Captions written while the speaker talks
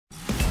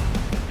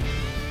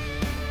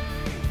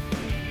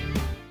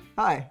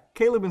Hi,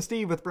 Caleb and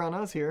Steve with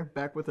Brownells here,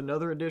 back with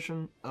another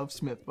edition of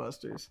Smyth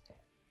Busters.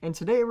 And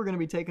today we're going to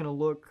be taking a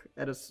look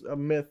at a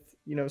myth,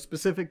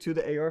 specific to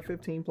the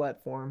AR-15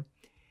 platform.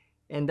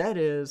 And that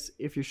is,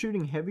 if you're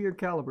shooting heavier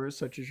calibers,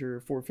 such as your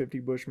 450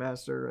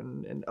 Bushmaster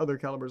and other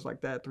calibers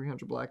like that,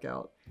 300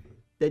 Blackout,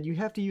 that you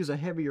have to use a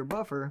heavier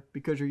buffer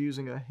because you're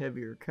using a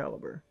heavier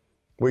caliber.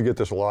 We get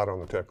this a lot on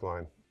the tech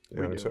line,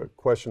 and it's a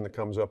question that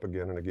comes up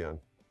again and again.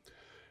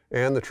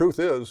 And the truth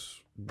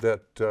is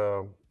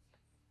that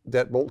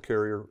that bolt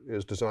carrier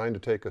is designed to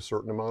take a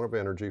certain amount of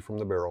energy from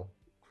the barrel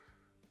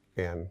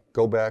and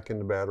go back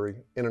into battery,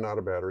 in and out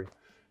of battery.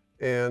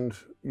 And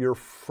your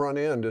front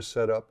end is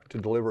set up to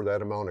deliver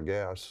that amount of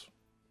gas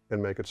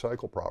and make it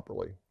cycle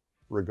properly,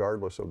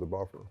 regardless of the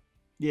buffer.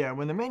 Yeah,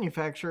 when the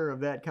manufacturer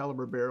of that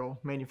caliber barrel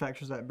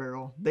manufactures that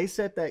barrel, they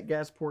set that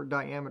gas port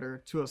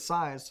diameter to a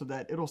size so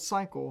that it'll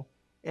cycle.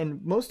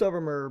 And most of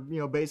them are,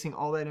 basing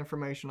all that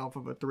information off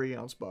of a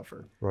 3-ounce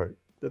buffer. Right.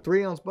 The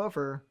 3-ounce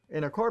buffer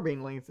in a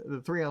carbine length,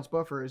 the 3-ounce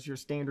buffer is your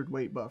standard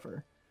weight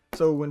buffer.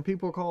 So when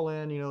people call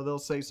in, they'll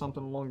say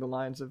something along the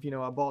lines of,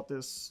 I bought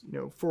this,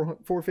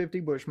 450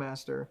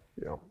 Bushmaster.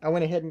 Yeah. I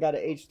went ahead and got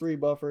an H3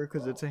 buffer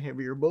because it's a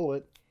heavier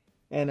bullet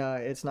and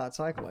it's not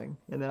cycling.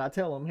 And then I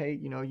tell them, hey,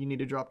 you need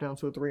to drop down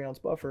to a 3-ounce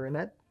buffer. And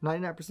that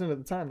 99% of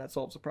the time, that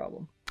solves the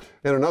problem.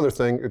 And another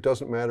thing, it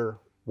doesn't matter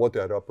what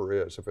that upper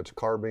is. If it's a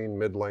carbine,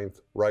 mid-length,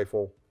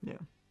 rifle. Yeah.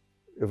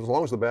 As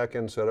long as the back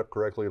end's set up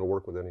correctly, it'll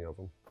work with any of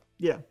them.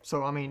 Yeah,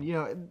 so I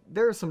mean,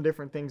 there are some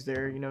different things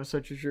there,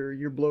 such as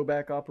your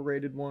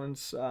blowback-operated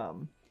ones,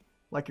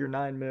 like your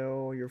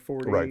 9mm, your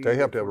 40. Right, they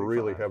have to have a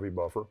really heavy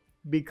buffer.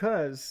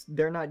 Because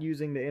they're not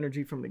using the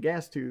energy from the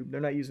gas tube, they're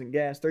not using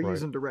gas, they're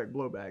using direct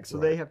blowback, so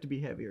they have to be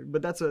heavier.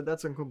 But that's a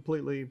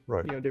completely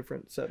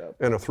different setup.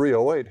 And a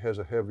 308 has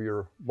a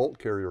heavier bolt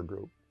carrier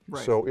group.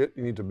 Right. So it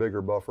needs a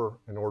bigger buffer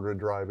in order to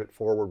drive it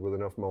forward with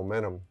enough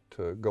momentum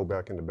to go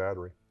back into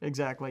battery.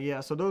 Exactly, yeah.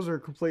 So those are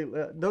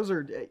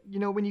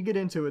when you get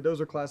into it,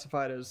 those are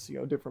classified as,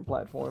 different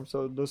platforms.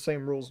 So those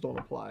same rules don't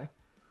apply.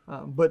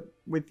 But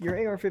with your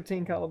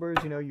AR-15 calibers,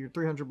 your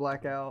 300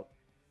 Blackout,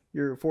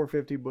 your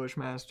 450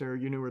 Bushmaster,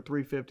 your newer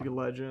 350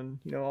 Legend,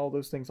 all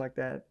those things like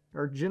that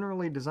are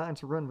generally designed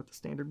to run with the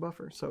standard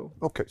buffer. So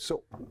okay,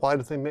 so why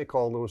do they make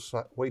all those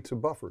weights of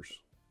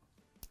buffers?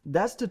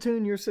 That's to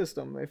tune your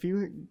system. If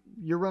you're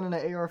running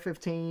an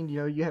AR-15,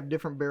 you have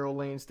different barrel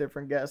lengths,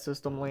 different gas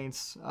system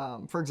lengths.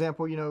 For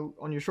example,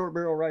 on your short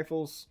barrel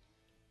rifles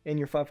and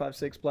your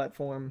 5.56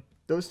 platform,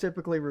 those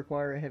typically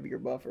require a heavier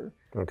buffer.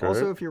 Okay.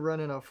 Also, if you're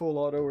running a full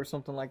auto or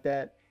something like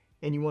that,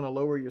 and you want to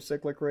lower your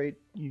cyclic rate,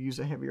 you use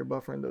a heavier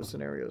buffer in those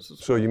scenarios as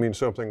well. So you mean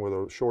something with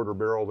a shorter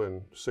barrel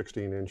than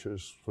 16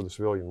 inches for the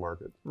civilian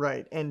market?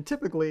 Right, and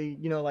typically,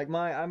 like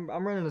I'm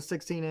running a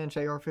 16-inch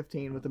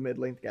AR-15 with a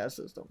mid-length gas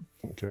system.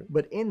 Okay.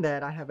 But in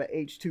that, I have a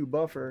H2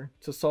 buffer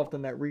to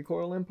soften that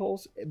recoil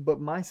impulse,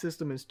 but my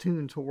system is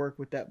tuned to work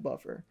with that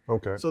buffer.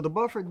 Okay. So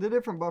the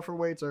different buffer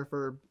weights are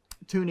for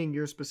tuning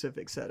your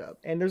specific setup.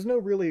 And there's no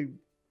really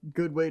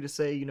good way to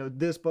say,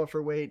 this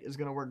buffer weight is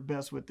going to work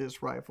best with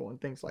this rifle and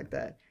things like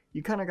that.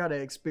 You kind of got to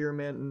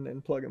experiment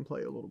and plug and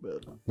play a little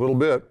bit. A little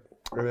bit.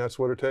 I mean, that's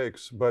what it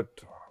takes. But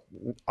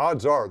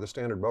odds are the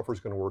standard buffer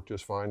is going to work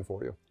just fine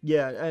for you.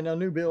 Yeah, and a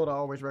new build, I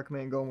always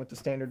recommend going with the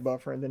standard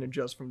buffer and then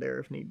adjust from there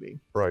if need be.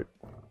 Right.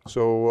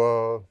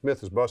 So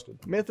myth is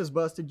busted. Myth is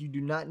busted. You do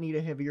not need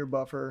a heavier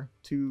buffer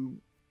to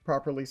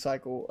properly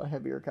cycle a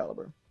heavier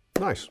caliber.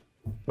 Nice.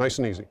 Nice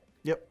and easy.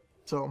 Yep.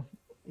 So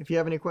if you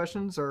have any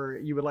questions or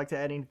you would like to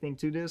add anything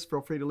to this,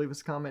 feel free to leave us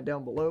a comment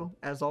down below.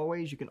 As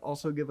always, you can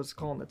also give us a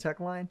call on the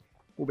tech line.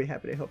 We'll be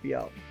happy to help you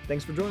out.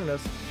 Thanks for joining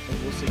us,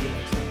 and we'll see you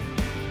next time.